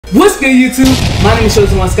What's good, YouTube? My name is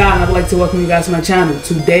Chosen One Scott, and I'd like to welcome you guys to my channel.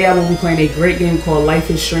 Today I will be playing a great game called Life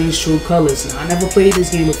is Strange True Colors. Now, I never played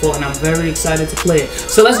this game before, and I'm very excited to play it.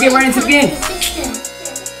 So let's get right into the game.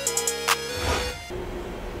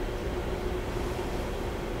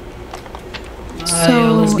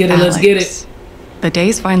 Let's get it, Alex, let's get it. The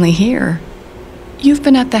day's finally here. You've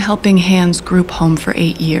been at the Helping Hands group home for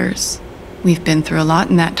 8 years. We've been through a lot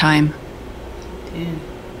in that time. Damn.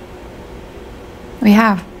 We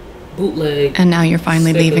have. Bootleg. And now you're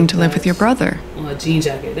finally leaving to live with your brother. On a jean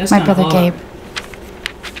jacket. That's My brother Gabe.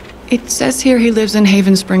 It says here he lives in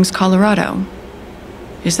Haven Springs, Colorado.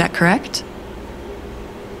 Is that correct?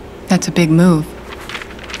 That's a big move.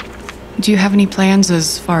 Do you have any plans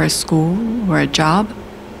as far as school or a job?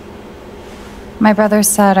 My brother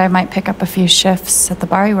said I might pick up a few shifts at the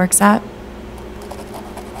bar he works at.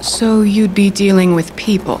 So you'd be dealing with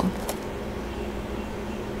people?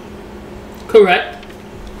 Correct.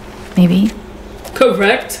 Maybe.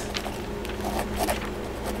 Correct.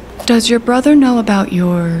 Does your brother know about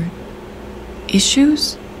your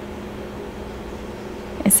issues?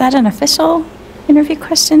 Is that an official interview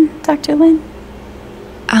question, Dr. Lin?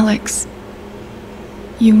 Alex,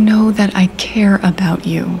 you know that I care about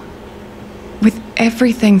you. With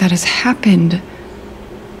everything that has happened,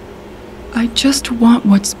 I just want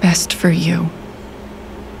what's best for you.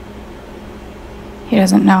 He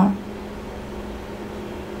doesn't know.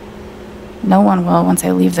 No one will once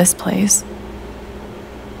I leave this place.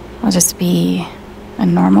 I'll just be a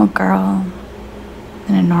normal girl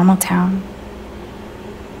in a normal town.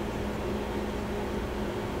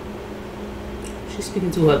 She's speaking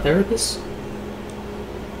to her therapist.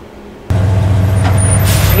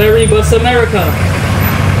 Larry Bus America.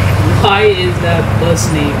 Why is that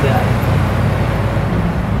bus named that?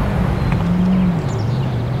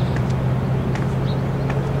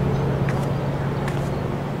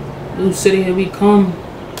 New city, here we come.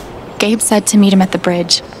 Gabe said to meet him at the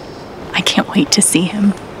bridge. I can't wait to see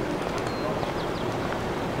him.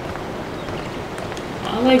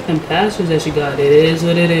 I like them pastures that she got. It is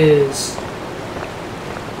what it is.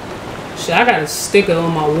 Shit, I got a sticker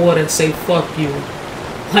on my wall that say "fuck you."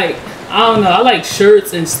 Like, I don't know. I like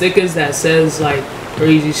shirts and stickers that says like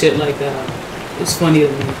crazy shit like that. It's funny to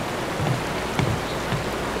me.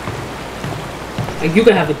 Like, you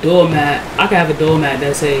could have a doormat. I could have a doormat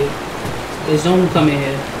that say, "There's no one coming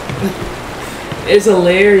here." It's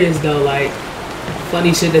hilarious though. Like,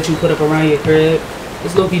 funny shit that you put up around your crib.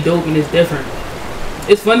 It's low-key dope and it's different.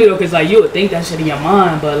 It's funny though, cause like you would think that shit in your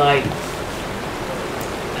mind, but like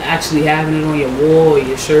actually having it on your wall, or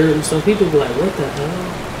your shirt and stuff, people be like, "What the hell?"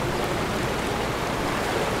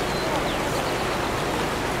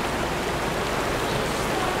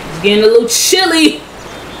 It's getting a little chilly.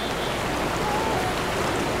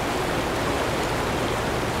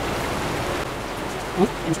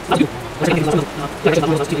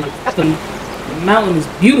 The mountain is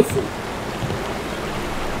beautiful.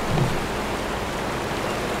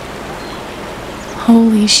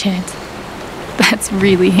 Holy shit. That's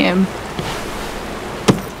really him.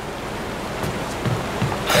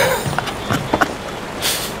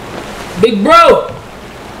 Big bro!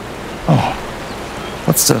 Oh.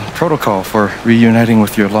 What's the protocol for reuniting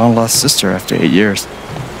with your long-lost sister after 8 years?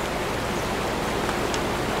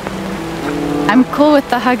 I'm cool with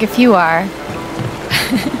the hug if you are.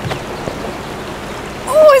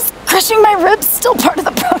 Oh, is crushing my ribs still part of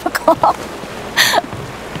the protocol?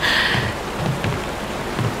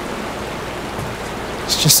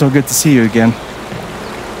 It's just so good to see you again.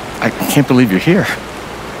 I can't believe you're here.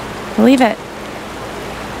 Believe it.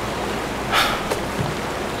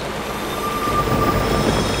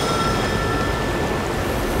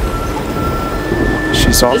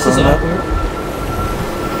 She's all This is grown up, awkward.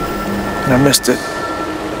 and I missed it.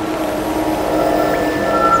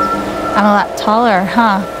 I'm a lot taller,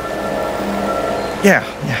 huh? Yeah.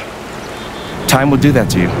 Time will do that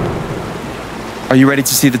to you. Are you ready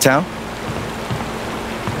to see the town?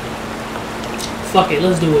 Fuck it,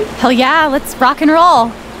 let's do it. Hell yeah, let's rock and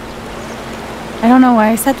roll. I don't know why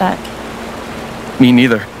I said that. Me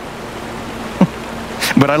neither.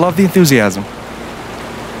 But I love the enthusiasm.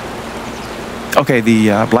 Okay,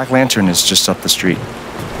 the Black Lantern is just up the street.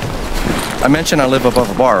 I mentioned I live above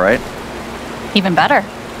a bar, right? Even better.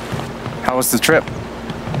 How was the trip?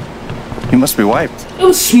 You must be wiped. It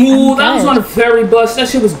was smooth. I was good. on a ferry bus. That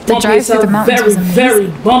shit was bumpy drive as through hell. the mountains Very, was very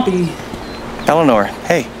amazing. bumpy. Eleanor,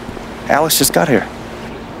 hey, Alex just got here.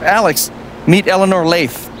 Alex, meet Eleanor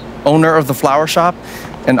Lath, owner of the flower shop,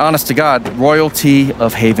 and honest to God, royalty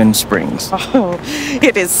of Haven Springs. Oh,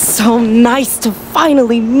 it is so nice to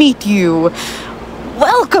finally meet you.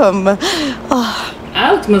 Welcome. Oh,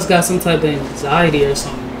 Alex must got some type of anxiety or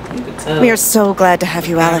something. You could tell. We are so glad to have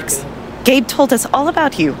you, Alex. Gabe told us all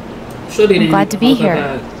about you. Sure they didn't glad to be hug her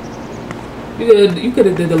here. back. You could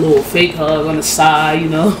have did a little fake hug on the side, you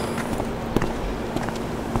know.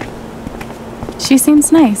 She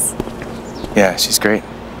seems nice. Yeah, she's great.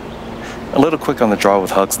 A little quick on the draw with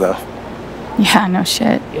hugs, though. Yeah, no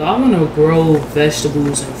shit. Yo, I want to grow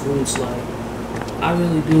vegetables and fruits. Like, I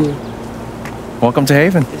really do. Welcome to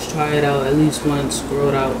Haven. Just try it out at least once. Grow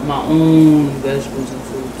it out my own vegetables and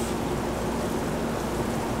fruits.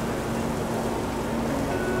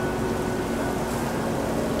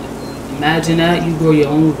 Imagine that you grow your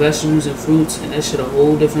own vegetables and fruits, and that shit a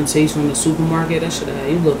whole different taste from the supermarket. That shit have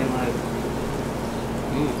you looking like,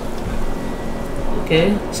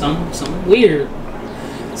 okay, something weird.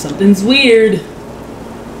 Something's weird. But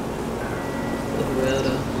for real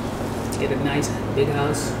though, get a nice big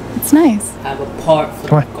house. It's nice. Have a part for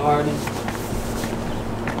the garden.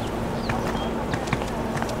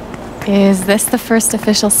 Is this the first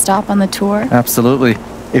official stop on the tour? Absolutely.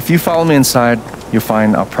 If you follow me inside, you'll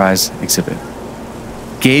find our prize exhibit.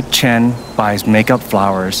 Gabe Chen buys makeup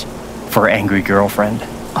flowers for angry girlfriend.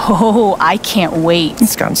 Oh, I can't wait.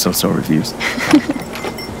 It's gotten so-so reviews.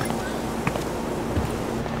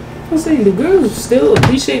 I'm saying the girls still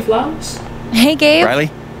appreciate flowers. Hey, Gabe. Riley,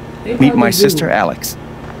 They meet my probably do. sister Alex.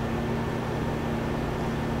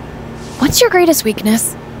 What's your greatest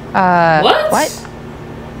weakness? What?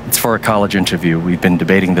 It's for a college interview. We've been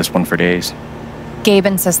debating this one for days. Gabe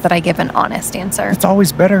insists that I give an honest answer. It's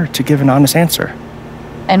always better to give an honest answer.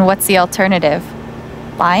 And what's the alternative?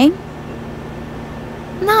 Lying?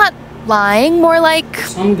 Not lying, more like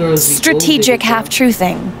Some girls be strategic gold-diggers, though.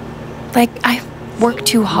 half-truthing. Like, I work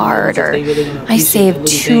too hard, or They really gonna I appreciate the saved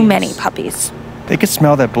little too things. many puppies. They could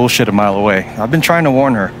smell that bullshit a mile away. I've been trying to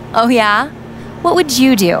warn her. Oh yeah? What would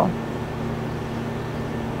you do?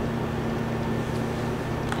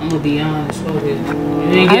 I'm gonna be honest. Fuck it. You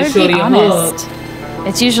ain't I get would shorty be a honest. hug.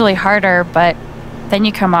 It's usually harder, but then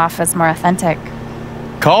you come off as more authentic.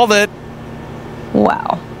 Called it.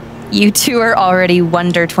 Wow. You two are already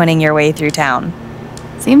wonder twinning your way through town.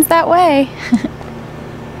 Seems that way.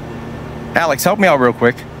 Alex, help me out real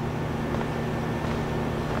quick.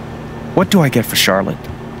 What do I get for Charlotte?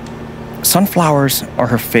 Sunflowers are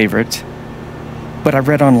her favorite, but I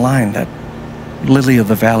read online that Lily of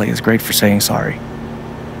the Valley is great for saying sorry.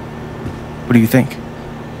 What do you think?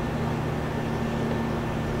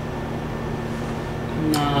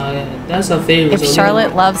 Nah, that's her favorite. If so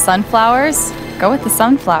Charlotte loves sunflowers, go with the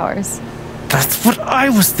sunflowers. That's what I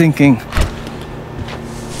was thinking.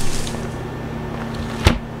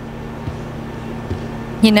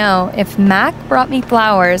 You know, if Mac brought me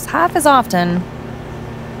flowers half as often,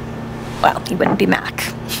 well, he wouldn't be Mac.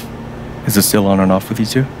 Is it still on and off with you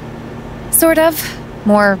two? Sort of.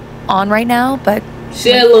 More on right now, but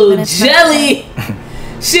She a little minutes max. jelly.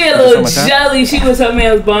 She a Something little like that? jelly. She was her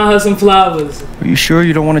man was buying her some flowers. Are you sure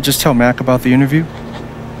you don't want to just tell Mac about the interview?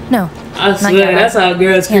 no. I swear, yet. that's how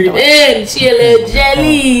girls creep Handle in. She a little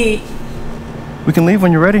jelly. We can leave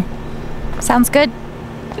when you're ready. Sounds good.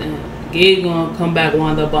 Gabe gonna come back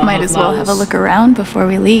wind up on Might her as well flowers. have a look around before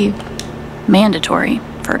we leave. Mandatory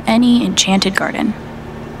for any enchanted garden.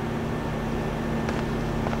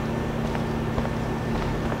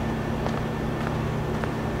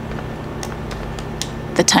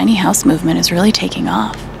 The tiny house movement is really taking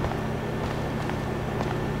off.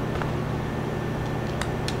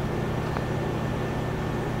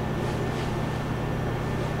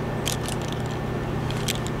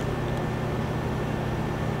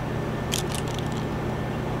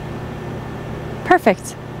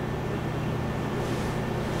 Perfect.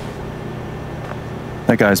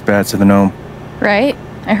 That guy's bad to the gnome. Right?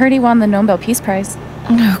 I heard he won the Nobel Peace Prize.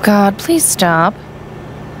 Oh, God, please stop.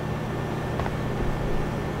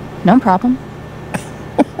 No problem.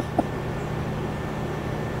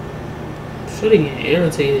 Should've get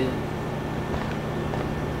irritated.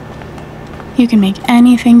 You can make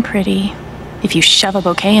anything pretty if you shove a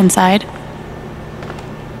bouquet inside.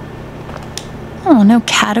 Oh, no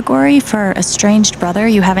category for estranged brother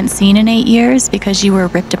you haven't seen in 8 years because you were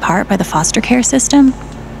ripped apart by the foster care system?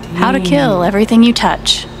 How to Kill Everything You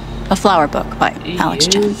Touch. A flower book by Alex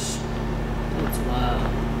Chen. Years? That's wild.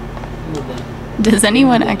 Mother, Does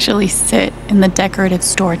anyone actually sit in the decorative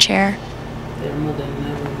store chair? their mother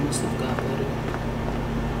never must have got better.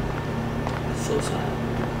 So sad.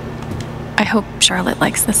 I hope Charlotte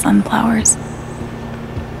likes the sunflowers.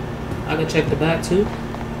 I could check the back too.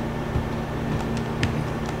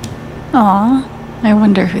 Aw, I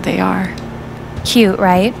wonder who they are. Cute,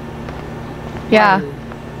 right? Yeah.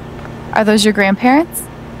 Are those your grandparents?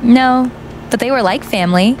 No, But they were like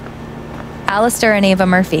family. Alistair and Ava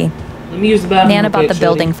Murphy. Let me use the bathroom. Nana real bought quick, the shorty.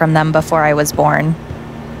 building from them before I was born.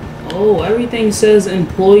 Oh, everything says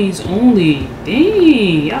employees only.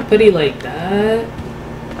 Dang, y'all pretty like that.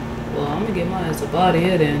 Well, I'm gonna get my ass up out of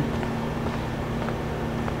here then.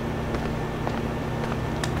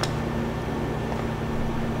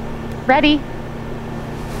 Ready?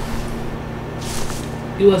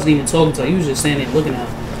 He wasn't even talking to her. He was just standing there looking at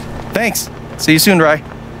her. Thanks. See you soon, Rye.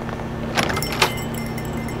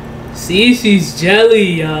 See, she's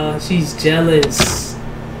jelly, y'all. She's jealous.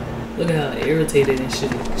 Look at how irritated and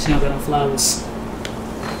shit. She don't got no flowers.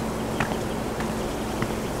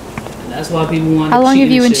 And that's why people want to How long cheat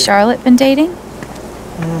have you and shit. Charlotte been dating?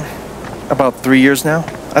 About 3 years now,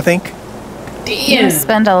 I think. You Damn.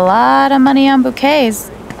 spend a lot of money on bouquets.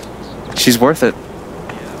 She's worth it.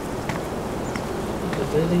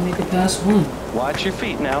 But barely make it past 1. Watch your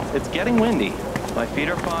feet now. It's getting windy. My feet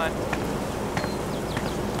are fine.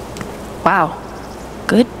 Wow.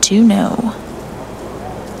 Good to know.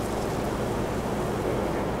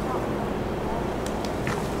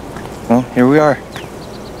 Well, here we are.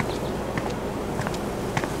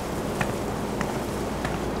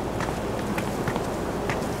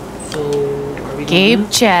 So, are we Gabe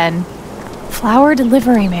done? Chen. Flower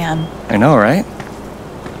delivery man. I know, right?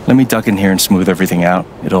 Let me duck in here and smooth everything out.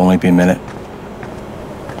 It'll only be a minute.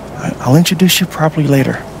 I'll introduce you properly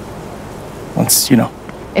later. Once, you know.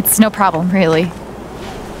 It's no problem, really.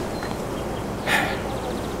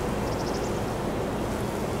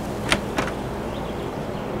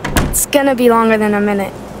 It's gonna be longer than a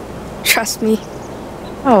minute. Trust me.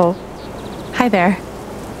 Oh. Hi there.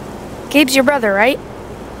 Gabe's your brother, right?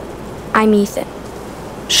 I'm Ethan.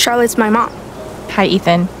 Charlotte's my mom. Hi,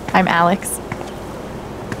 Ethan. I'm Alex.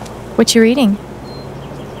 What you reading?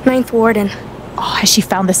 Ninth Warden. Oh, has she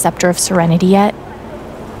found the Scepter of Serenity yet?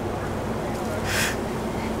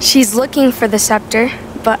 She's looking for the scepter,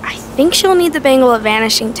 but I think she'll need the Bangle of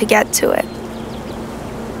Vanishing to get to it.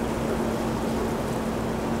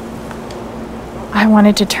 I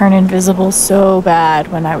wanted to turn invisible so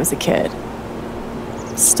bad when I was a kid.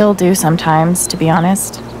 Still do sometimes, to be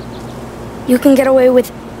honest. You can get away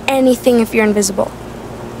with anything if you're invisible.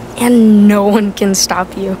 And no one can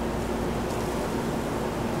stop you.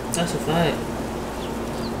 That's a fact.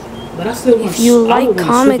 But I still want. If you I like would want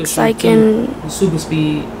comics, super I speed too. can Super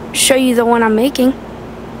speed. show you the one I'm making.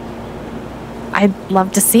 I'd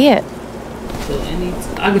love to see it. So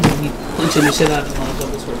I could just be punching the shit out of these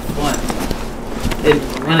motherfuckers for fun. And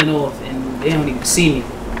running off, and they don't even see me.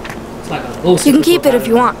 It's like a ghost. You can with the keep fuck it out if of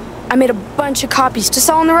you me. want. I made a bunch of copies to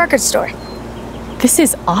sell in the record store. This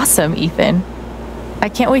is awesome, Ethan. I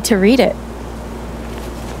can't wait to read it.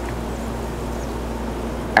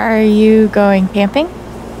 Are you going camping?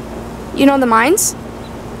 You know the mines?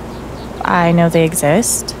 I know they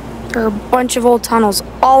exist. There are a bunch of old tunnels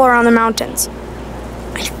all around the mountains.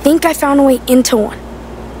 I think I found a way into one.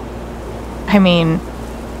 I mean,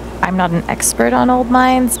 I'm not an expert on old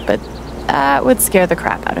mines, but that would scare the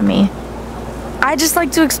crap out of me. I just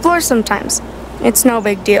like to explore sometimes. It's no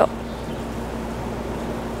big deal.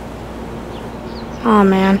 Oh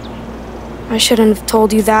man, I shouldn't have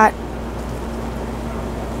told you that.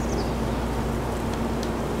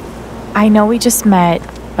 I know we just met,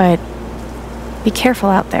 but be careful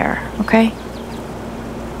out there, okay?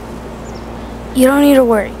 You don't need to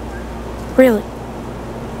worry. Really.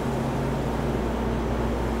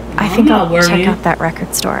 I I'm think not I'll check worrying. out that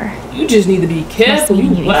record store. You just need to be careful.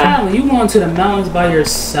 meeting You you, wow, you going to the mountains by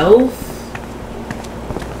yourself?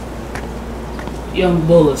 Young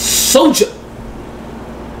bull soldier.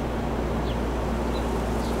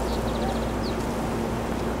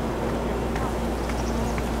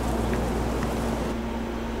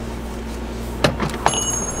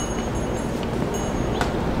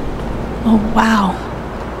 Oh, wow.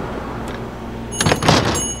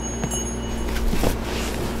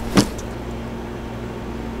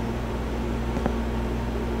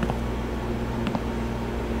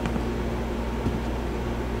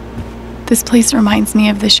 This place reminds me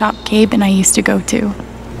of the shop Gabe and I used to go to.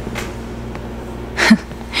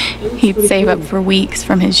 He'd pretty save up cool. for weeks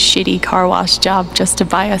from his shitty car wash job just to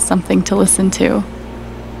buy us something to listen to.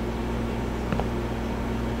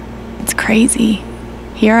 It's crazy.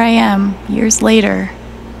 Here I am, years later,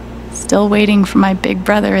 still waiting for my big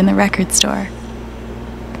brother in the record store.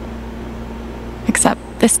 Except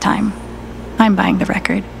this time, I'm buying the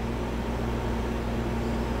record.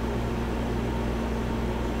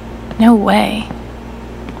 No way.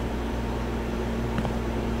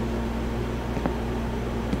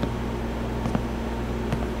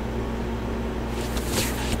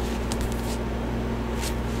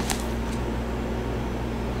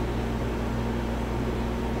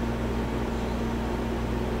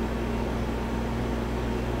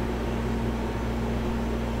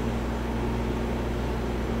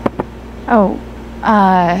 Oh,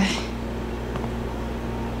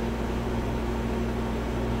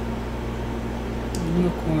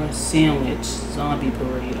 Unicorn sandwich, zombie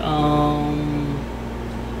parade.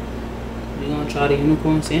 We're gonna try the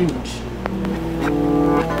unicorn sandwich.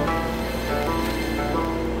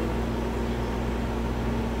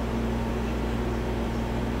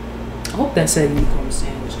 I hope that said unicorn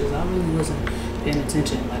sandwich because I really wasn't paying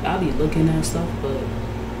attention. Like, I'll be looking at stuff, but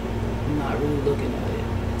I'm not really looking at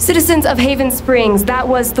it. Citizens of Haven Springs, that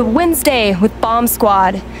was the Wednesday with Bomb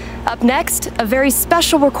Squad. Up next, a very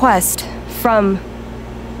special request from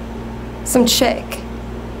some chick.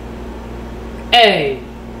 Hey,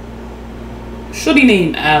 shorty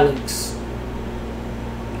named Alex.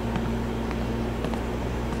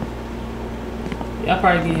 Y'all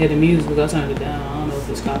probably can hear the music because I turned it down. I don't know if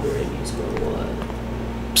it's copyright music or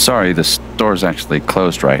what. Sorry, the store's actually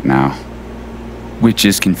closed right now. Which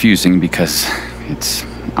is confusing because it's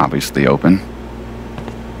obviously open.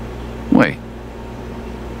 Wait.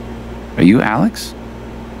 Are you Alex?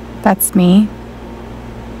 that's me.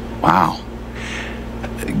 Wow.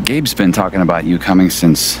 Gabe's been talking about you coming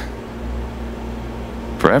since...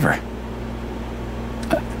 forever.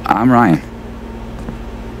 I'm Ryan.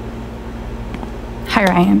 Hi,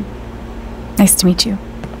 Ryan. Nice to meet you.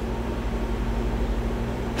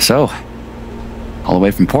 So, all the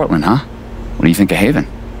way from Portland, huh? What do you think of Haven?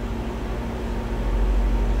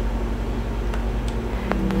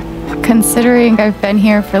 Considering I've been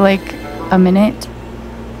here for like a minute,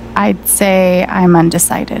 I'd say I'm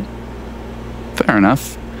undecided. Fair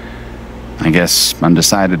enough. I guess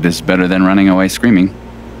undecided is better than running away screaming.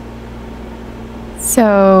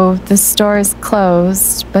 So, the store is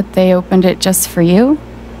closed, but they opened it just for you?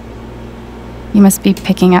 You must be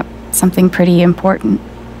picking up something pretty important.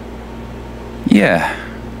 Yeah,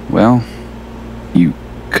 well, you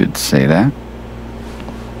could say that.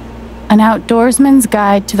 An outdoorsman's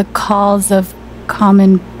guide to the calls of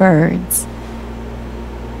common birds.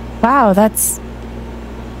 Wow, that's...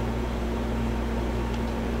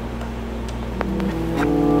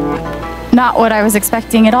 not what I was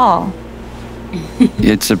expecting at all.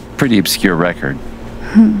 It's a pretty obscure record.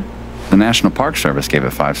 The National Park Service gave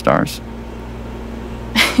it 5 stars.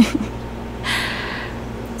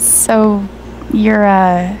 So, you're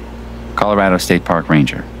a... Colorado State Park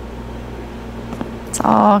Ranger. It's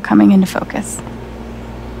all coming into focus.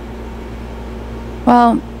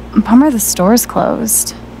 Well, bummer the store's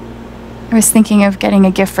closed. I was thinking of getting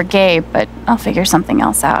a gift for Gabe, but I'll figure something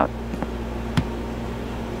else out.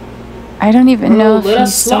 I don't even know if he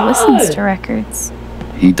still listens to records.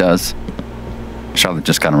 He does. Charlotte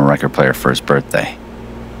just got him a record player for his birthday.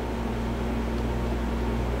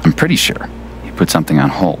 I'm pretty sure he put something on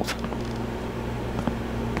hold.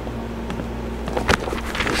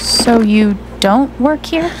 So you don't work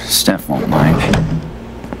here? Steph won't mind.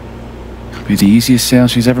 It'll be the easiest sale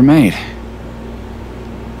she's ever made.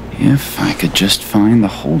 If I could just find the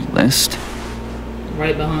hold list.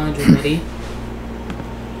 Right behind you, buddy.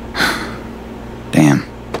 Damn.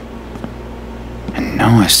 I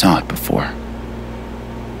know I saw it before.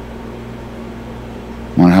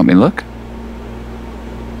 Want to help me look?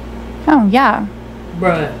 Oh, yeah.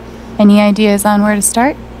 Bruh, Any ideas on where to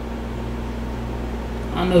start?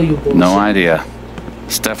 I know you bullshit. No idea.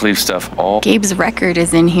 Steph leaves stuff all... Gabe's record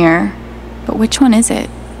is in here, but which one is it?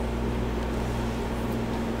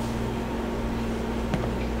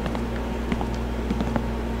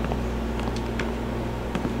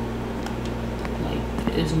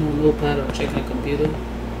 Like, there's no notepad or checking a computer.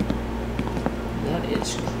 That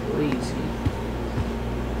is crazy.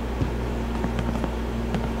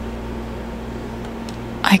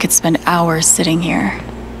 I could spend hours sitting here.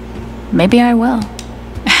 Maybe I will.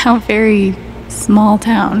 How very small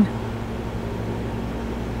town.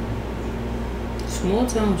 Small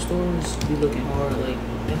town stores be looking hard. Like,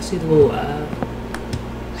 I see the little ad.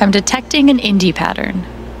 I'm detecting an indie pattern.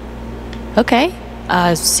 Okay.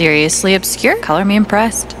 Seriously obscure. Color me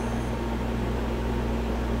impressed.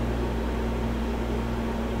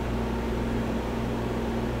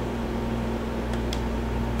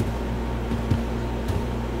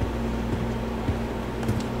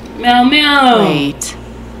 Meow meow. Wait.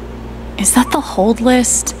 Is that the hold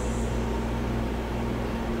list?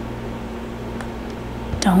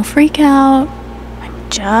 Don't freak out. I'm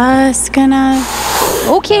just gonna...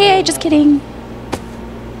 Okay, just kidding.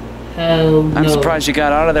 Hell no. I'm surprised you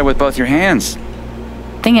got out of there with both your hands.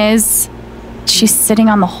 Thing is, she's sitting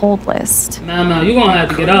on the hold list. Nah, you're gonna have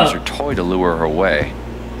to get Could use up. your toy to lure her away.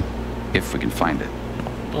 If we can find it.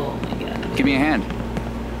 Oh my god. Give me a hand.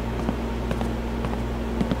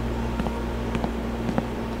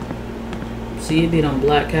 See, it be them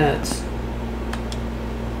black cats.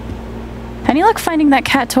 Any luck finding that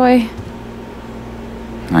cat toy?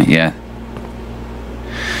 Not yet.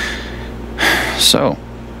 So,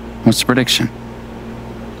 what's the prediction?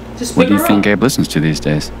 Just What pick do you her think up. Gabe listens to these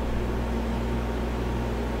days?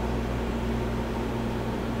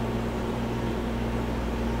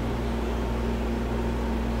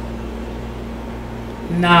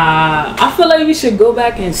 Nah, I feel like we should go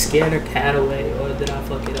back and scare the cat away, or did I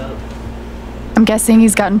fuck it up? I'm guessing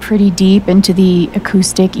he's gotten pretty deep into the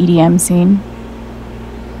acoustic EDM scene.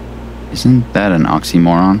 Isn't that an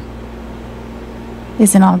oxymoron?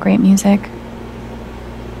 Isn't all great music?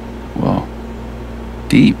 Whoa.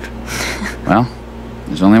 Deep. Well,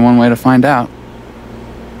 there's only one way to find out.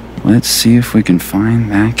 Let's see if we can find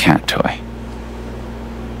that cat toy.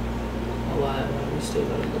 Oh, why we still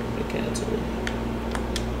gotta look for the cat toy?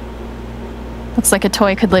 Looks like a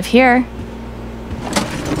toy could live here.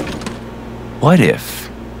 What if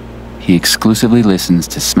he exclusively listens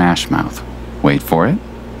to Smash Mouth? Wait for it.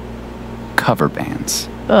 Cover bands.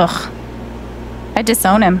 Ugh. I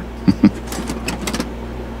disown him.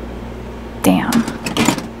 Damn.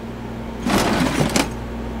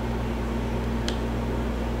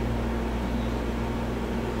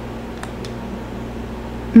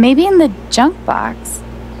 Maybe in the junk box.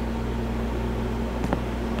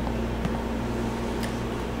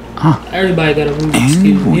 Everybody got a Rubik's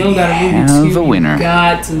Cube. You don't got a Rubik's have Cube. a winner. You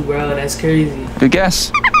got to, bro. That's crazy. Good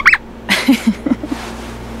guess.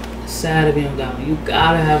 Sad if you don't got one. You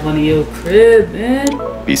gotta have one in your crib,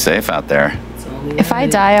 man. Be safe out there. It's only If I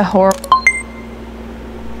right. die a horror...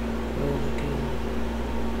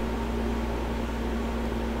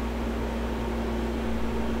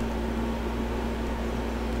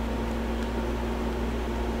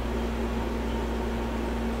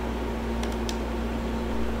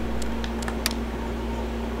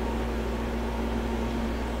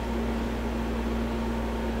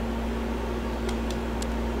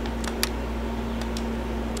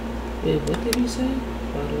 Wait, what did he say?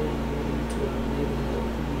 By the way, I'm moving to our neighborhood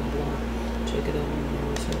on the block. Check it out on the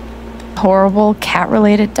website. horrible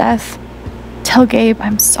cat-related death. Tell Gabe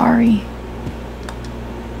I'm sorry.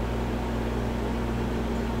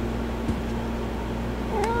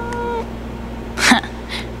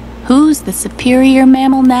 Who's the superior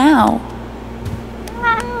mammal now?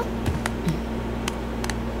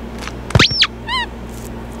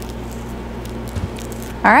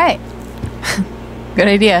 All right. Good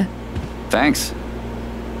idea. Thanks.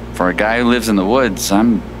 For a guy who lives in the woods,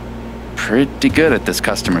 I'm pretty good at this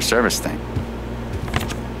customer service thing.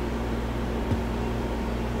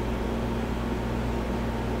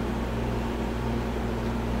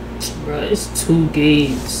 Bro, it's 2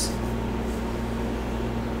 games.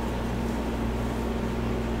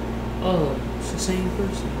 Oh, it's the same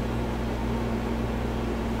person.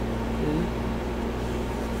 Okay.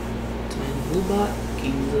 Tiny Bluebot,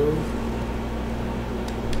 Gizo.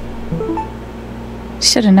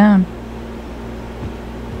 Should have known.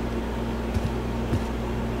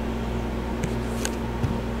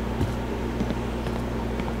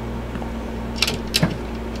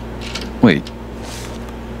 Wait.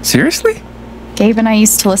 Seriously? Gabe and I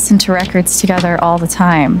used to listen to records together all the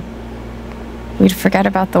time. We'd forget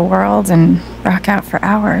about the world and rock out for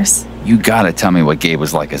hours. You gotta tell me what Gabe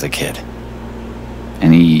was like as a kid.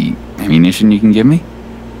 Any ammunition you can give me?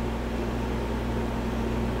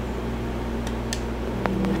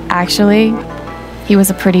 Actually, he was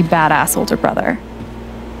a pretty badass older brother.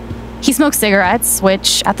 He smoked cigarettes,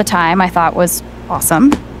 which at the time I thought was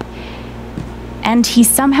awesome. And he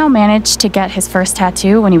somehow managed to get his first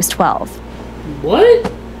tattoo when he was 12. What?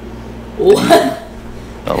 What?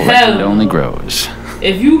 The legend only grows.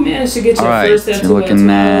 If you manage to get your All right, first tattoo you're looking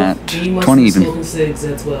at 12, at then you must 20 be even. smoking cigs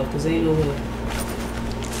at 12, because ain't no way.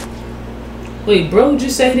 Wait, bro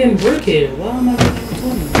just said he didn't work here. Why am I looking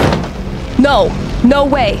 20? No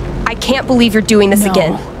way. I can't believe you're doing this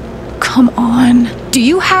again. Come on. Do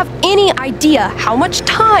you have any idea how much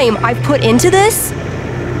time I've put into this?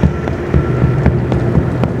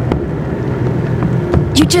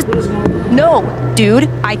 You just... No, dude,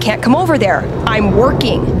 I can't come over there. I'm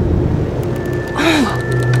working.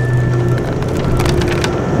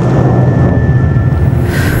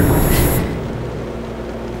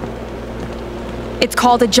 It's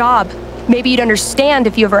called a job. Maybe you'd understand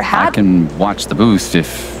if you ever I had... can watch the booth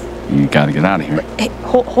if you gotta get out of here. Hey,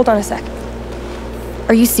 hold on a sec.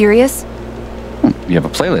 Are you serious? You have a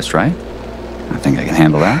playlist, right? I think I can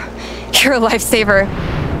handle that. You're a lifesaver.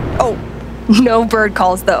 Oh, no bird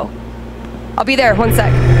calls, though. I'll be there, 1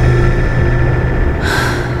 sec.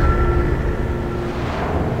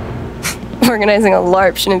 Organizing a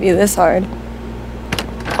LARP shouldn't be this hard.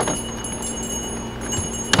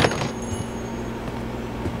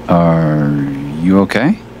 Are you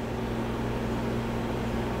okay?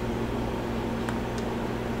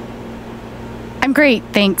 I'm great,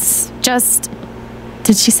 thanks. Just...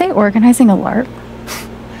 Did she say organizing a LARP?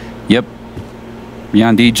 Yep.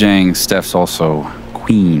 Beyond DJing, Steph's also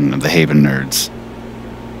queen of the Haven nerds.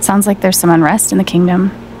 Sounds like there's some unrest in the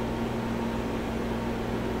kingdom.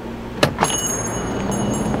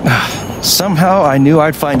 Somehow I knew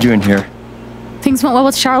I'd find you in here. Things went well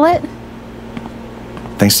with Charlotte?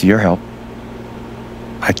 Thanks to your help.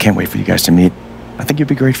 I can't wait for you guys to meet. I think you'd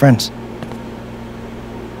be great friends.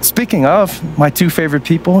 Speaking of, my two favorite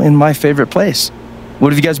people in my favorite place.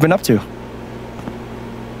 What have you guys been up to?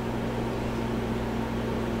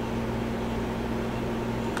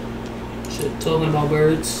 Shit, talking about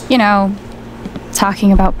birds. You know,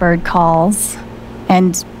 talking about bird calls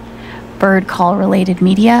and bird call related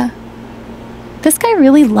media. This guy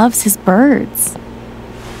really loves his birds.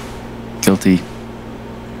 Guilty.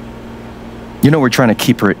 You know we're trying to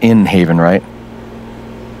keep her in Haven, right?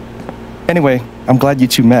 Anyway, I'm glad you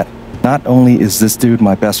two met. Not only is this dude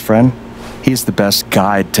my best friend, he's the best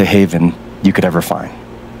guide to Haven you could ever find.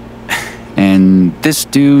 And this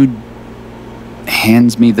dude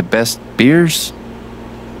hands me the best beers?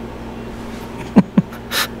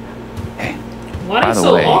 Hey, why by are the you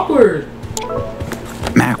so way, awkward?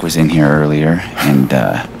 Mac was in here earlier, and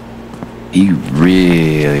he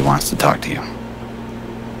really wants to talk to you.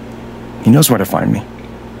 He knows where to find me.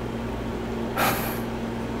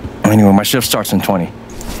 Anyway, my shift starts in 20.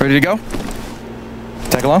 Ready to go?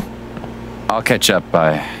 Tag along? I'll catch up.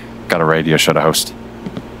 I got a radio show to host.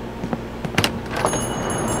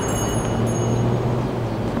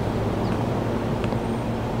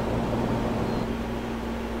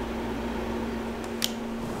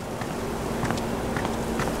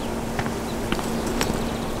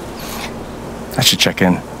 I should check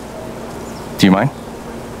in. Do you mind?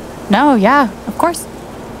 No, yeah, of course.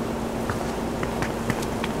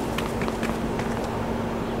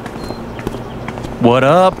 What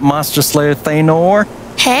up, Monster Slayer Thanor?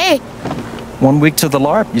 Hey, 1 week to the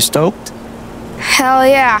LARP. You stoked? hell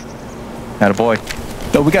yeah. Attaboy.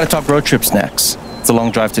 No, we gotta talk road trips next. It's a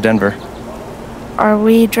long drive to Denver. Are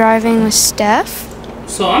we driving with Steph?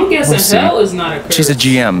 So I'm guessing We'll see. hell is not a curse. She's a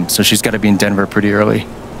GM, so she's gotta be in Denver pretty early.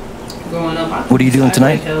 Growing up, I What are you doing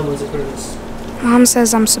decided tonight? Hell was a curse. Mom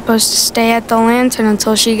says I'm supposed to stay at the Lantern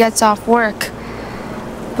until she gets off work.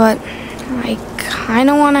 But I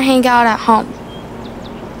kinda wanna hang out at home.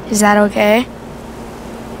 Is that okay?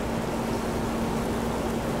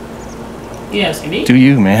 You asking me? Do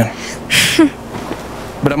you, man?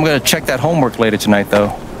 But I'm gonna check that homework later tonight,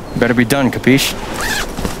 though. Better be done, capiche?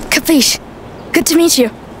 Capiche. Good to meet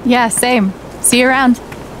you. Yeah, same. See you around.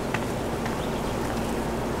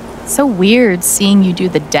 So weird seeing you do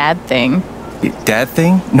the dad thing. Dad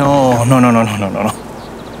thing? No. No,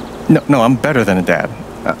 I'm better than a dad.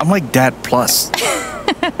 I'm like dad plus.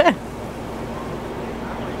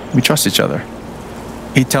 We trust each other.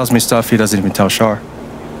 He tells me stuff he doesn't even tell Shar.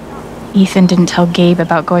 Ethan didn't tell Gabe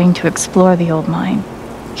about going to explore the old mine.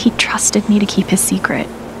 He trusted me to keep his secret.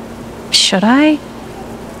 Should I?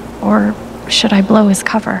 Or should I blow his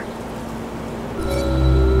cover?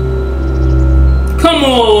 Come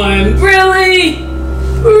on, really?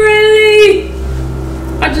 Really?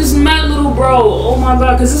 I just met little bro. Oh my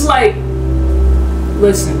god, cause it's like,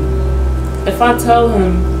 listen, if I tell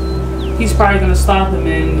him, he's probably gonna stop him,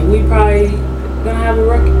 and we probably gonna have a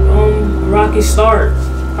rocky start.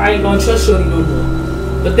 I ain't gonna trust Shorty no more.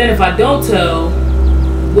 But then if I don't tell,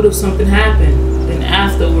 what if something happened? Then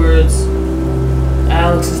afterwards,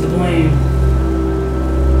 Alex is to blame.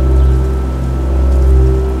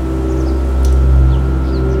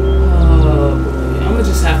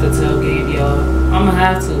 Just have to tell Gabe, y'all. I'm gonna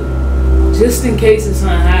have to, just in case it's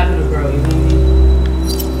something happen to bro. You know what I mean?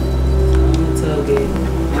 I'm gonna tell Gabe.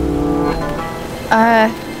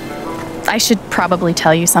 I should probably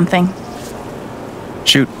tell you something.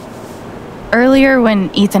 Shoot. Earlier when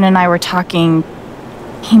Ethan and I were talking,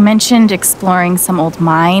 he mentioned exploring some old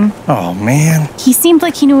mine. Oh, man. He seemed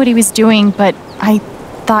like he knew what he was doing, but I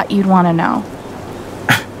thought you'd want to know.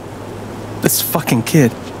 This fucking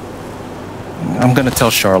kid. I'm gonna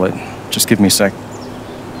tell Charlotte. Just give me a sec.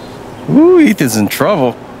 Ooh, Ethan's in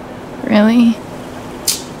trouble. Really?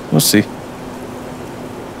 We'll see.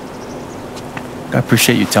 I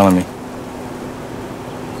appreciate you telling me.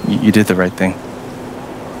 You did the right thing.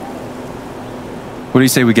 What do you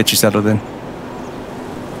say we get you settled in?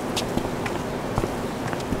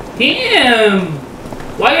 Damn!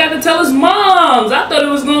 Why you have to tell his moms? I thought it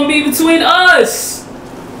was gonna be between us.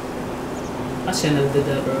 I shouldn't have did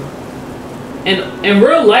that, bro. And in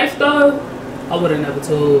real life, though, I would have never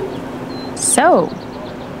told. So,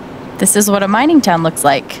 this is what a mining town looks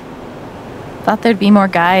like. Thought there'd be more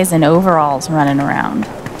guys in overalls running around.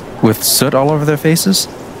 With soot all over their faces?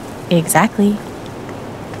 Exactly.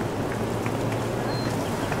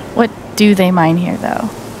 What do they mine here, though?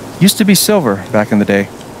 Used to be silver back in the day.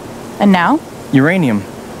 And now? Uranium.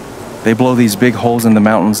 They blow these big holes in the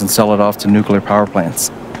mountains and sell it off to nuclear power plants.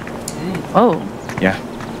 Whoa. Yeah.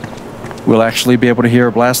 We'll actually be able to hear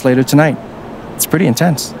a blast later tonight. It's pretty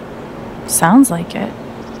intense. Sounds like it.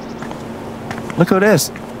 Look who it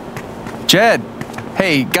is. Jed.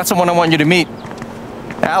 Hey, got someone I want you to meet.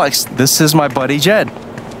 Alex, this is my buddy Jed.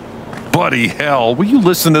 Buddy hell, will you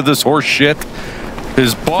listen to this horse shit?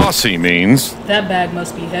 His boss, he means. That bag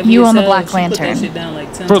must be heavy. You as own the hell. Black She put that Lantern. shit down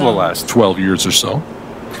like 10 For the times. last 12 years or so.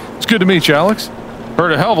 It's good to meet you, Alex.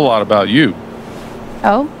 Heard a hell of a lot about you.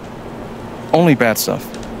 Oh? Only bad stuff.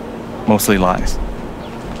 Mostly lies.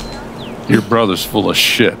 Your brother's full of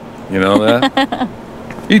shit. You know that?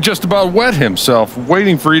 He just about wet himself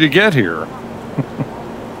waiting for you to get here.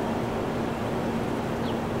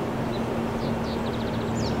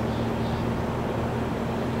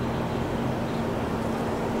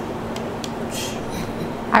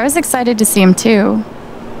 I was excited to see him too.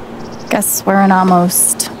 Guess we're an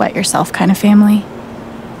almost wet yourself kind of family.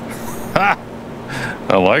 Ha!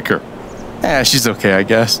 I like her. Yeah, she's okay, I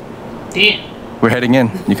guess. Damn. We're heading in.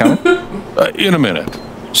 You coming? In a minute.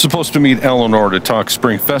 Supposed to meet Eleanor to talk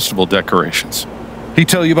spring festival decorations. He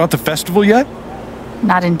tell you about the festival yet?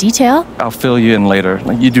 Not in detail. I'll fill you in later.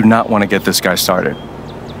 You do not want to get this guy started.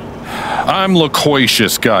 I'm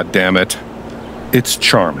loquacious, goddammit. It's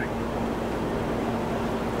charming.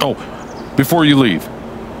 Oh, before you leave,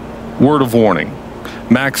 word of warning.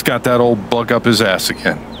 Max got that old bug up his ass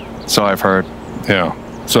again. So I've heard. Yeah,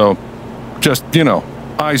 so just,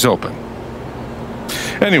 eyes open.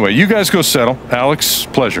 Anyway, you guys go settle. Alex,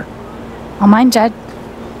 pleasure. I'll mind Jed.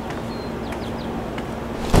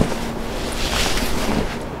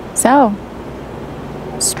 So,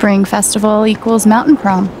 spring festival equals mountain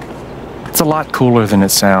prom. It's a lot cooler than it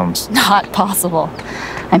sounds. Not possible.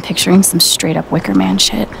 I'm picturing some straight up Wicker Man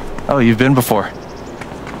shit. Oh, you've been before.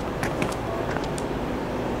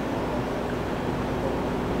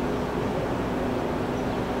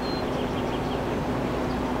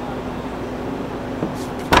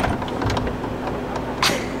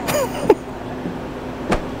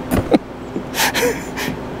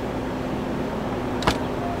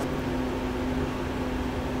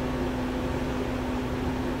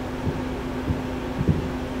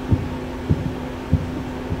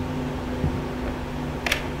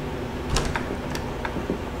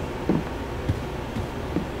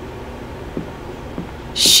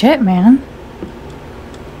 Shit, man.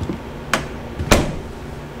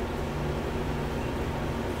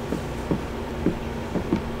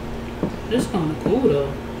 This is kind of cool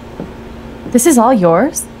though. This is all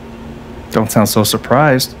yours? Don't sound so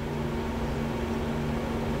surprised.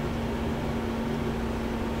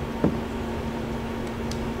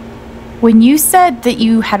 When you said that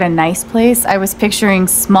you had a nice place, I was picturing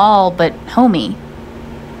small but homey.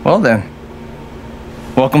 Well then,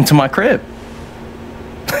 welcome to my crib.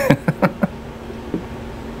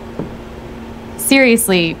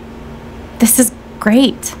 Seriously, this is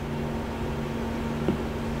great.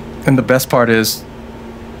 And the best part is,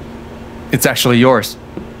 it's actually yours.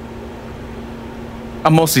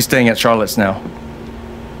 I'm mostly staying at Charlotte's now.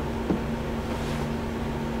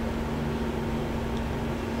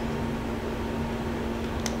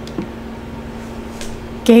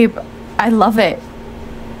 Gabe, I love it.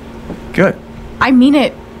 Good. I mean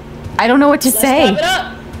it. I don't know what to Let's say. clap it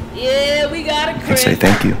up. Yeah, we got a I crib. can say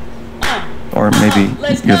thank you. Or maybe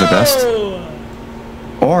Let's you're the go. best.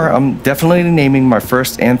 Or I'm definitely naming my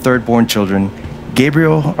first and third born children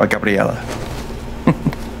Gabriel or Gabriela.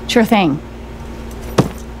 Sure thing.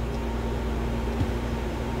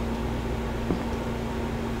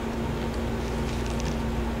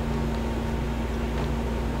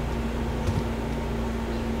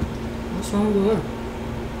 What's wrong with her?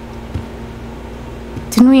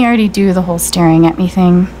 Didn't we already do the whole staring at me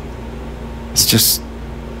thing? It's just,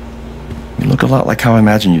 you look a lot like how I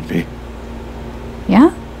imagined you'd be.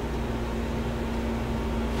 Yeah?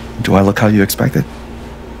 Do I look how you expected?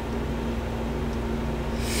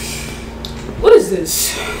 What is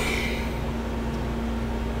this?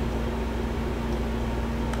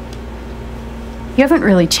 You haven't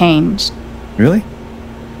really changed. Really?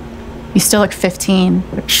 You still look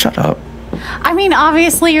 15. Shut up. I mean,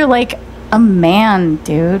 obviously you're like a man,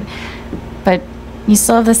 dude. But you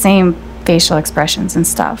still have the same facial expressions and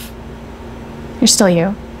stuff. You're still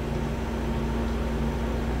you.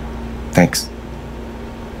 Thanks.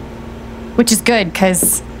 Which is good,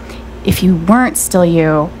 because if you weren't still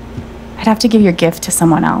you, I'd have to give your gift to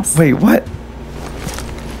someone else. Wait, what?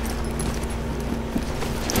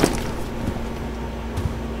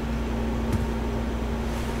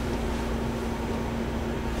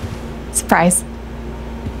 Surprise.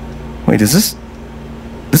 Wait, is this...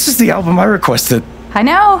 This is the album I requested. I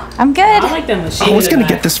know, I'm good. I like that machine. I was gonna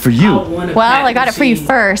get this for you. Well, I got it for you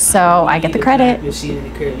first, so I get the credit. Machine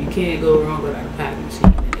in the crib. You can't go wrong without a pack machine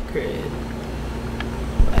in the crib.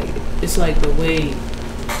 Like, it's like the way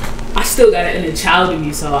I still got it in the child in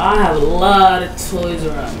me, so I have a lot of toys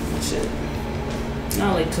around me and shit.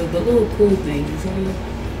 Not like toys, but little cool things, you feel me?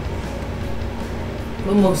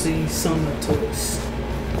 But mostly some of toys.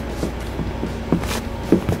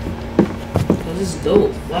 Cause it's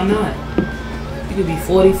dope. Why not? You could be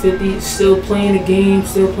 40, 50, still playing the game,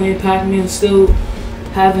 still playing Pac-Man, still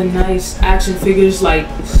having nice action figures like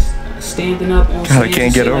standing up on God, I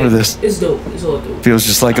can't get over this. It's dope. It's all dope. Feels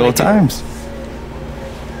just like old times.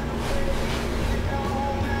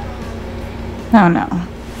 Oh no.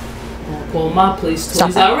 I'll call my place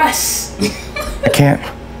Toys R Us. I can't.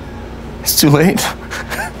 It's too late.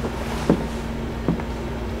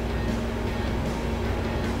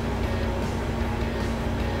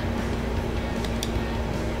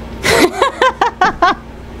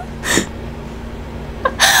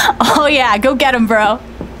 Oh yeah, go get him, bro.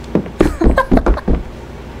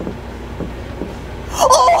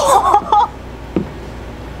 Oh!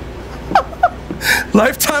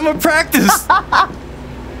 Lifetime of practice.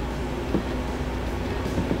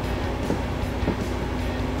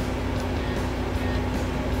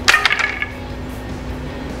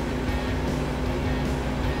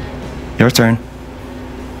 Your turn.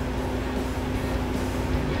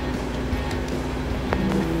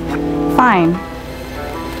 Fine.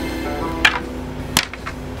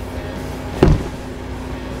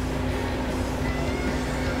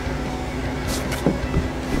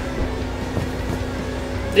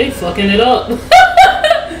 They fucking it up.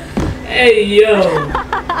 Hey, yo.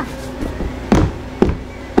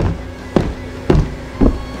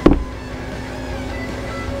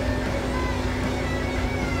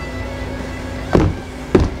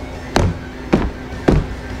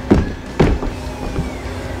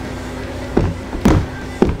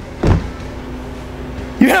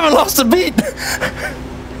 You haven't lost a beat.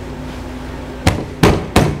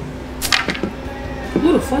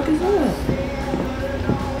 Who the fuck is that?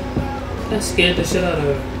 That scared the shit out of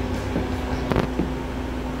her.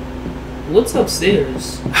 What's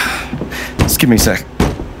upstairs? Just give me a sec.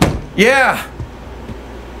 Yeah.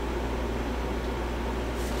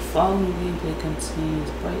 Following gameplay contains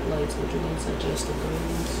bright lights. Would you like to adjust the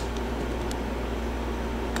brightness?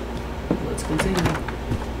 Let's continue.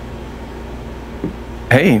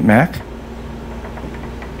 Hey, Mac.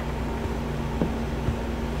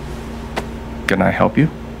 Can I help you?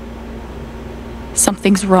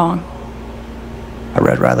 Something's wrong. I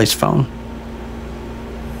read Riley's phone.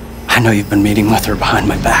 I know you've been meeting with her behind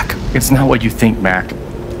my back. It's not what you think, Mac.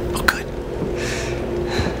 Oh, good.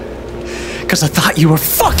 Because I thought you were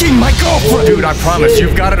fucking my girlfriend! Dude, I promise,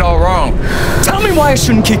 you've got it all wrong. Tell me why I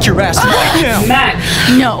shouldn't kick your ass right now! Mac!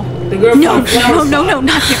 No. The girl No,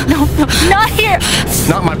 not here. No, not here. It's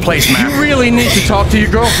not my place, Mac. You really need to talk to your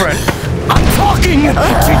girlfriend. I'm talking to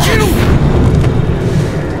you!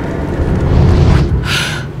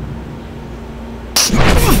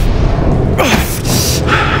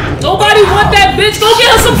 Nobody want that bitch. Go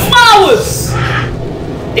get her some flowers.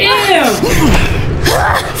 Damn.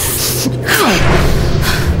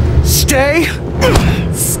 Stay.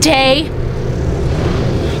 Stay.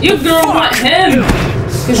 Your girl want him.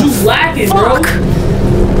 Cause you lacking, bro.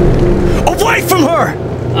 Away from her.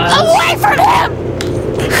 Away from him.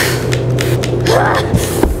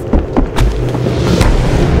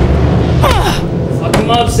 Fuck him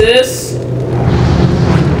up, sis.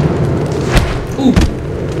 Ooh.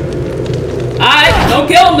 Alright, don't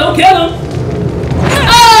kill him, don't kill him.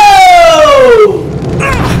 Oh!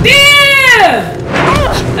 Damn!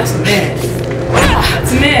 That's a man.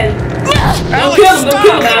 That's a man. Don't kill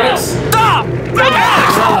him, Alex. Stop! Oh my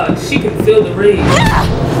god, she can feel the rage.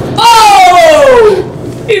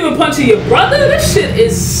 Oh! You even punching your brother? This shit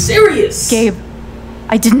is serious. Gabe,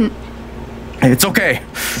 I didn't. Hey, it's okay.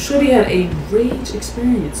 Shorty had a rage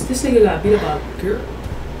experience. This nigga got beat up by a girl.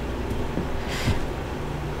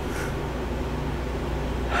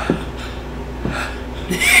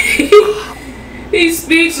 He's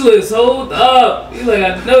speechless. Hold up. He's like,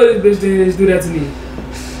 I know this bitch didn't do that to me.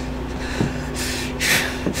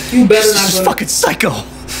 You better not go. Fucking psycho.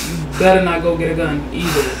 You better not go get a gun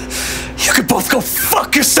either. You could both go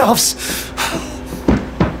fuck yourselves.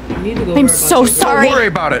 need to go. I'm so sorry. Don't worry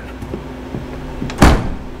about it.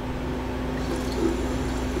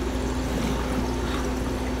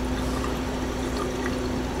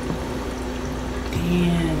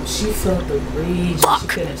 Damn, she felt the rage. She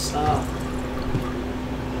couldn't stop.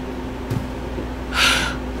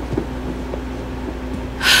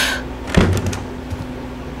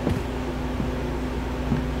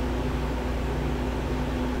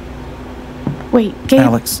 Wait, Gabe.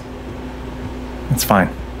 Alex. It's fine.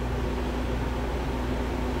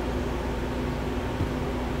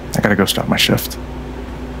 I gotta go start my shift.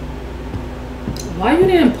 Why you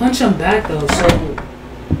didn't punch him back though? So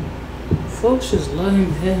folks just let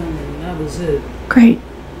him hit him and that was it. Great.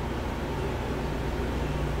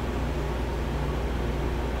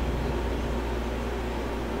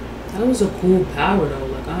 That was a cool power though.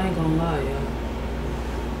 Like I ain't gonna lie, y'all.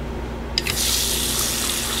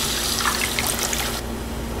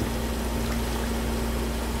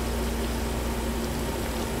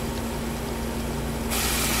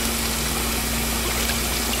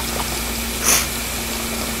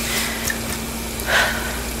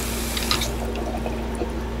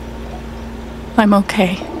 I'm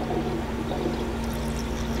okay.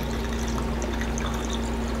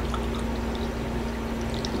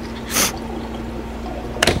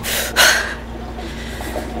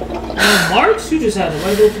 Marks? You just had to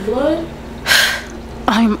wipe off the blood?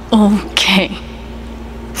 I'm okay.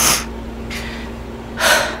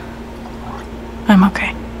 I'm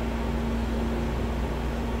okay.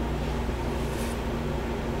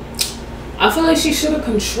 I feel like she should have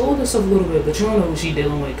controlled herself a little bit, but you don't know what she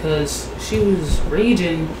dealing with, because she was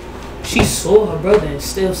raging. She saw her brother and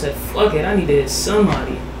still said, fuck it, I need to hit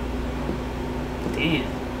somebody. Damn.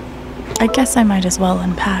 I guess I might as well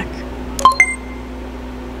unpack.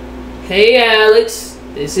 Hey Alex,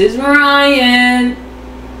 this is Ryan.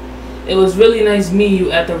 It was really nice meeting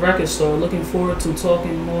you at the record store. Looking forward to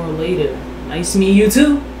talking more later. Nice meeting you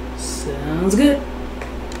too. Sounds good.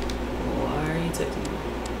 Why are you texting me?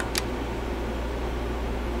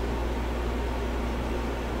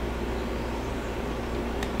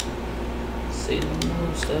 Say no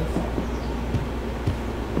more stuff.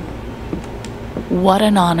 What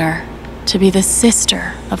an honor to be the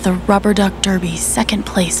sister of the Rubber Duck Derby second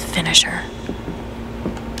place finisher.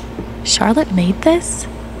 Charlotte made this?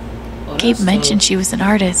 Gabe mentioned she was an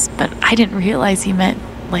artist, but I didn't realize he meant,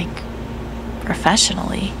 like,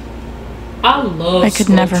 professionally. I love I could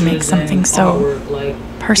never make sculptures something and so artwork. Like,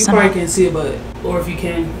 personal. You probably can't see it, but, or if you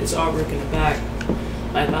can, it's artwork in the back.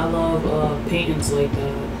 Like, I love paintings like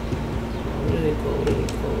that. What are they called? What are they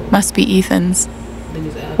called? Must be Ethan's.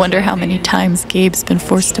 Wonder how many times Gabe's been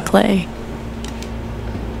forced to play.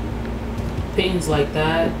 Paintings like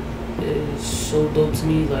that is so dope to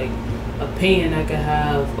me. Like a painting that could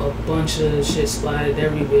have a bunch of shit splattered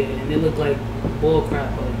everywhere and it look like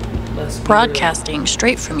bullcrap, but let's be Broadcasting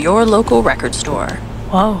straight from your local record store.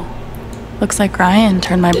 Whoa. Looks like Ryan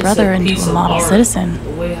turned my It's brother a into piece a of model art. citizen.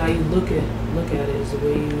 The way how you look at it is the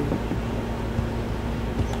way you.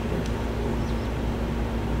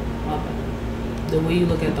 The way you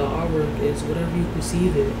look at the artwork is whatever you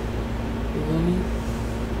perceive it. You feel me?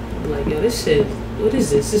 Like, yo, this shit, what is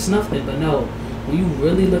this? It's nothing. But no, when you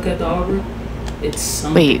really look at the artwork, it's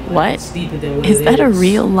something. Wait, like, what? It's deeper than what Is it that a is.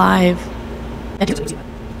 real live?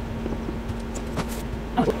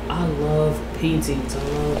 I love paintings. I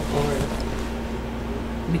love art.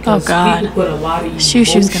 Because Oh God. people put a lot of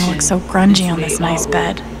Shushu's gonna look emotion so grungy into on this their nice artwork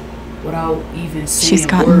bed. Without even She's saying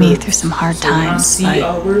gotten me words. through some hard So when I times, see but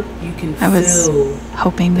artwork, you can I was feel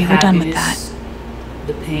hoping we the were done with that. happiness,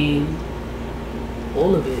 the pain,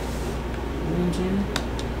 all of it. You know what I'm saying?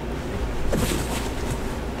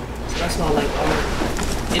 So that's why I like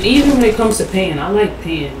art. And even when it comes to painting, I like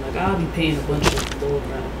painting. Like I'll be painting a bunch of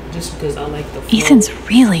bullcrap just because I like the flow. Ethan's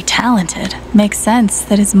really talented. Makes sense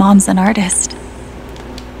that his mom's an artist.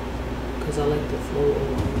 Because I like the flow of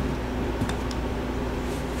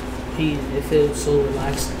painting. It feels so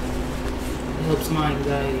relaxing. It helps my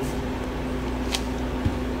anxiety.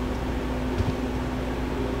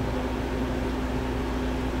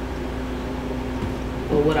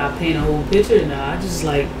 But would I paint a whole picture? Nah, I just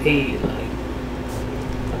like paint. Like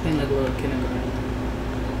I paint like a little kindergarten.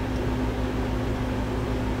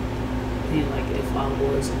 Paint like if I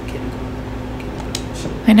was in kindergarten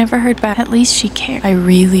shit. I never heard back. At least she cared. I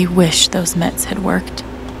really wish those Mets had worked.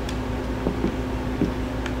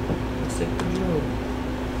 Let's take the road.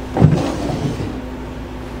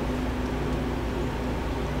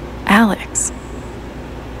 Alex.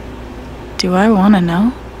 Do I want to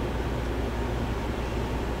know?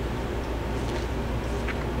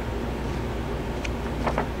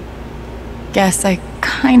 Guess I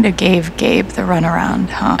kinda gave Gabe the runaround,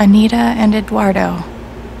 huh? Anita and Eduardo.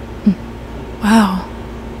 Wow.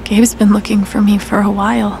 Gabe's been looking for me for a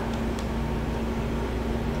while.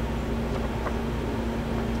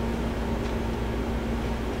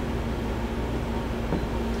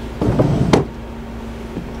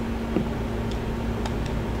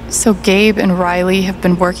 So Gabe and Riley have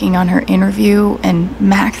been working on her interview, and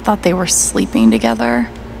Mac thought they were sleeping together?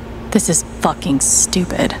 This is fucking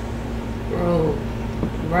stupid. Bro,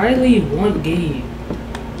 Riley want Gabe.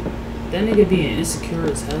 That nigga being insecure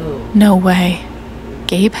as hell. No way.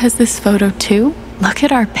 Gabe has this photo too? Look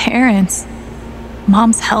at our parents.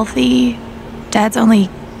 Mom's healthy. Dad's only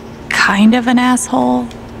kind of an asshole.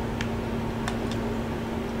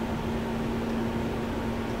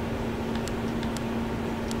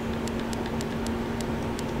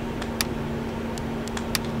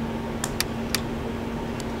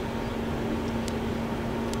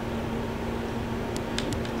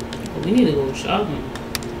 We need to go shopping.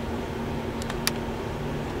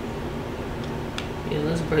 Yeah,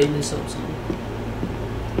 let's brighten this up some.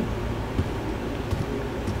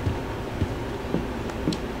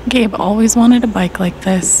 Gabe always wanted a bike like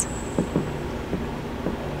this.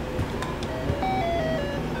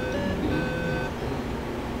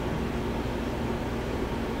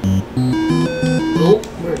 Nope,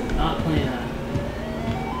 we're not playing that.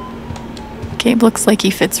 Gabe looks like he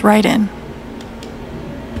fits right in.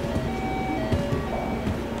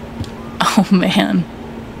 Oh man,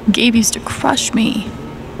 Gabe used to crush me.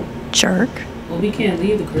 Jerk. Well, we can't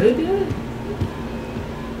leave the crib yet?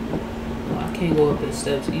 Oh, I can't go up the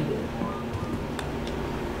steps either.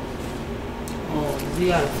 Oh, we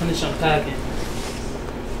gotta finish unpacking.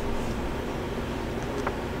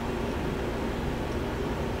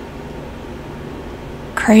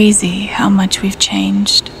 Crazy how much we've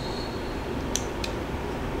changed.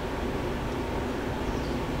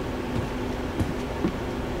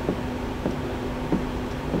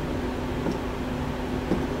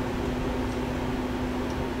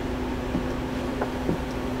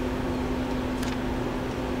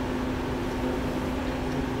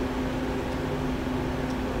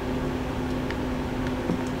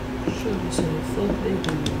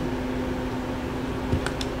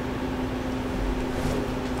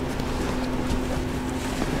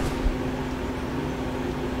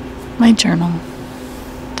 My journal.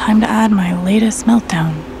 Time to add my latest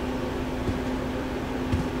meltdown.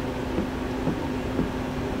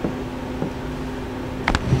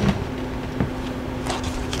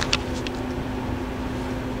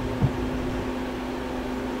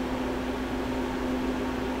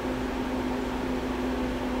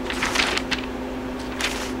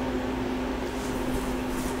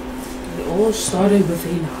 It all started with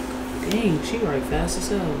Enoch. Dang, she write fast as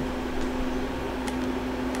hell.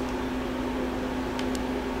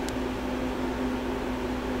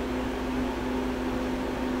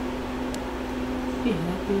 He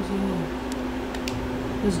happy as hell.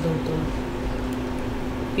 That's dope though.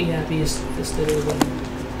 He happy as to their wedding.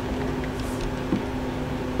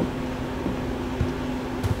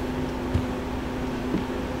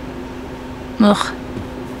 Ugh.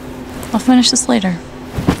 I'll finish this later.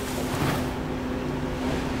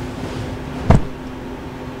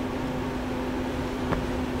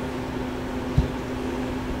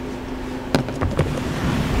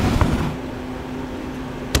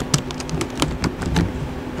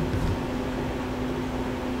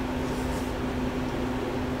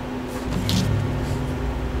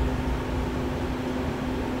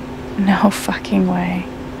 No fucking way.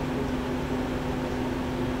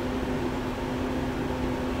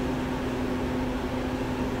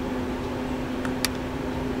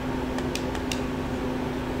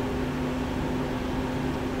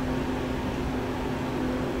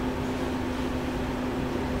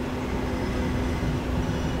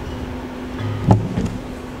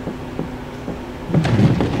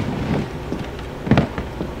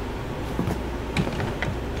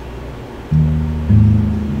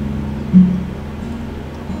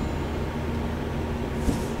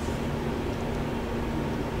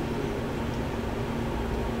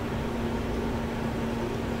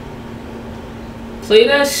 Play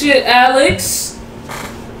that shit, Alex.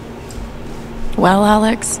 Well,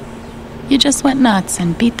 Alex, you just went nuts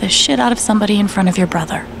and beat the shit out of somebody in front of your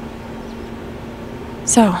brother.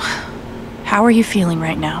 So, how are you feeling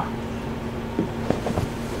right now?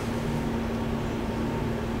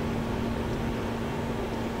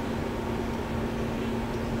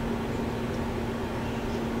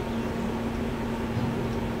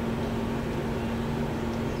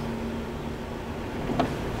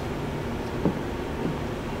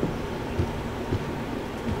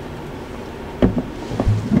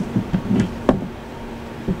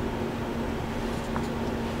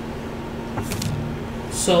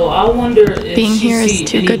 So I wonder if Being she here is see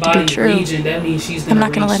too good to be anybody true. raging, that means she's I'm gonna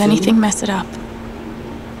not gonna rage let too. anything mess it up.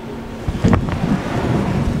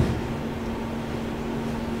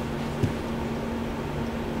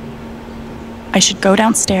 I should go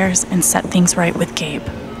downstairs and set things right with Gabe.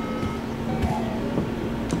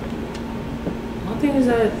 My thing is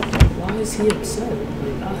that, why is he upset?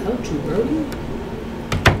 Like, I helped you, Brody.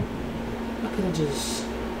 I could have just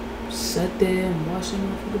sat there and watched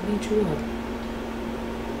him off to beat you up.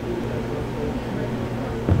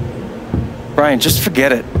 Brian, just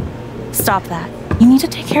forget it. Stop that. You need to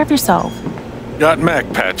take care of yourself. Got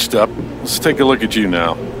Mac patched up. Let's take a look at you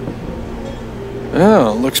now.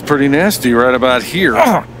 Oh, looks pretty nasty right about here.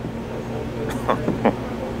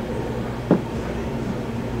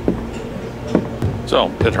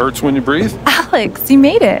 So, it hurts when you breathe? Alex, you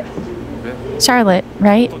made it. Charlotte,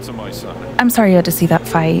 right? Put some ice on it. I'm sorry you had to see that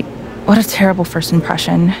fight. What a terrible first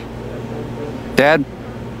impression. Dad,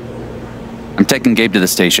 I'm taking Gabe to the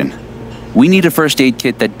station. We need a first aid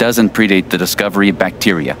kit that doesn't predate the discovery of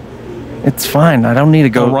bacteria. It's fine. I don't need to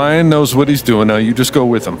go. Well, Ryan knows what he's doing now. You just go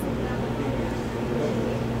with him.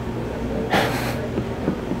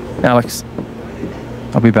 Alex,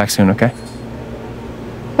 I'll be back soon, okay?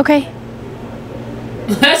 Okay.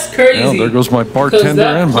 That's crazy. Well, there goes my bartender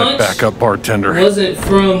that and my punch backup bartender. Wasn't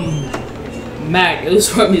from Mac, it was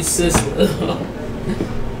from his sister.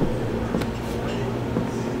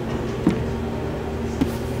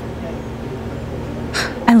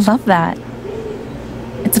 I love that.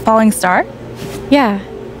 It's a falling star? Yeah.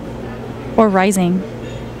 Or rising.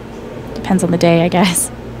 Depends on the day, I guess.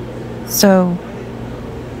 So,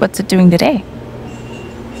 what's it doing today?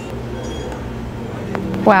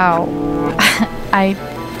 Wow. I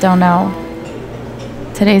don't know.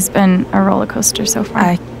 Today's been a roller coaster so far.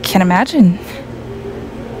 I can imagine.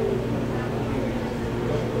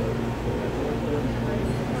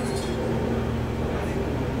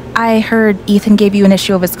 I heard Ethan gave you an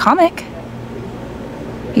issue of his comic.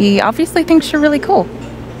 He obviously thinks you're really cool.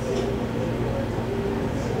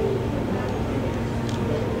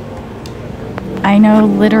 I know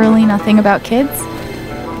literally nothing about kids,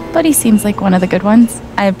 but he seems like one of the good ones.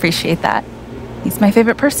 I appreciate that. He's my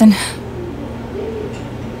favorite person.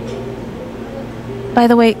 By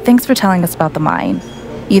the way, thanks for telling us about the mine.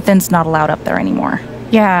 Ethan's not allowed up there anymore.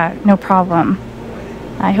 Yeah, no problem.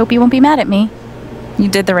 I hope you won't be mad at me. You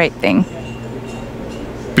did the right thing.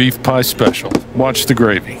 Beef pie special. Watch the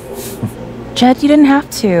gravy. Jed, you didn't have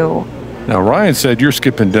to. Now, Ryan said you're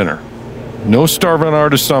skipping dinner. No starving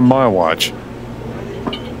artists on my watch.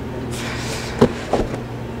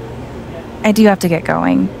 I do have to get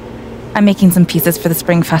going. I'm making some pieces for the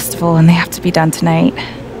Spring Festival, and they have to be done tonight.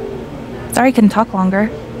 Sorry I couldn't talk longer.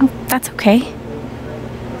 Oh, that's okay.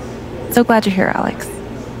 So glad you're here, Alex.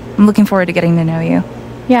 I'm looking forward to getting to know you.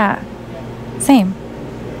 Yeah, same.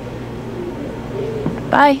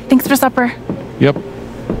 Bye. Thanks for supper. Yep.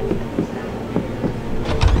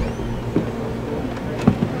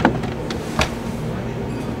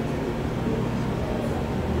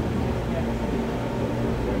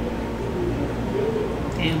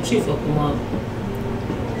 Damn, she fucked him up.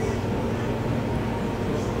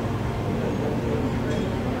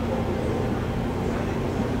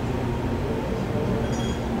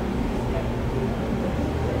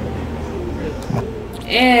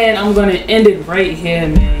 And I'm gonna end it right here,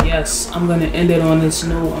 man. Yes, I'm gonna end it on this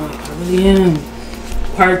note. I really am.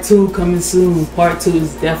 Part 2 coming soon. Part 2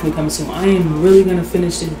 is definitely coming soon. I am really gonna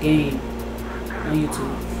finish this game on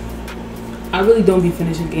YouTube. I really don't be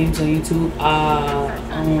finishing games on YouTube.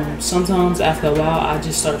 Sometimes after a while, I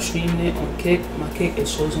just start streaming it on Kick. My Kick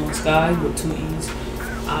is Shows on Sky with 2 E's.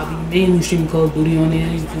 I'll be mainly streaming Call of Duty on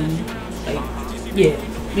there. You feel me? Like, yeah,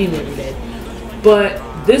 mainly every day. But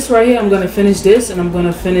this right here, I'm gonna finish this, and I'm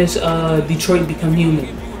gonna finish Detroit Become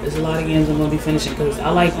Human. There's a lot of games I'm gonna be finishing because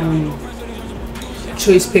I like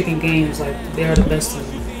choice picking games. Like, they're the best to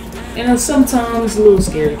me. And sometimes a little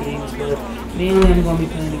scary games, but mainly I'm gonna be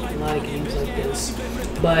playing a lot of games like this.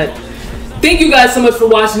 But thank you guys so much for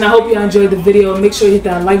watching. I hope you enjoyed the video. Make sure you hit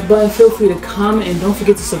that like button. Feel free to comment, and don't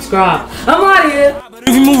forget to subscribe. I'm out of here.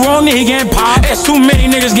 If you move wrong, then he getting popped. It's too many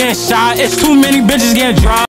niggas getting shot. It's too many bitches getting dropped.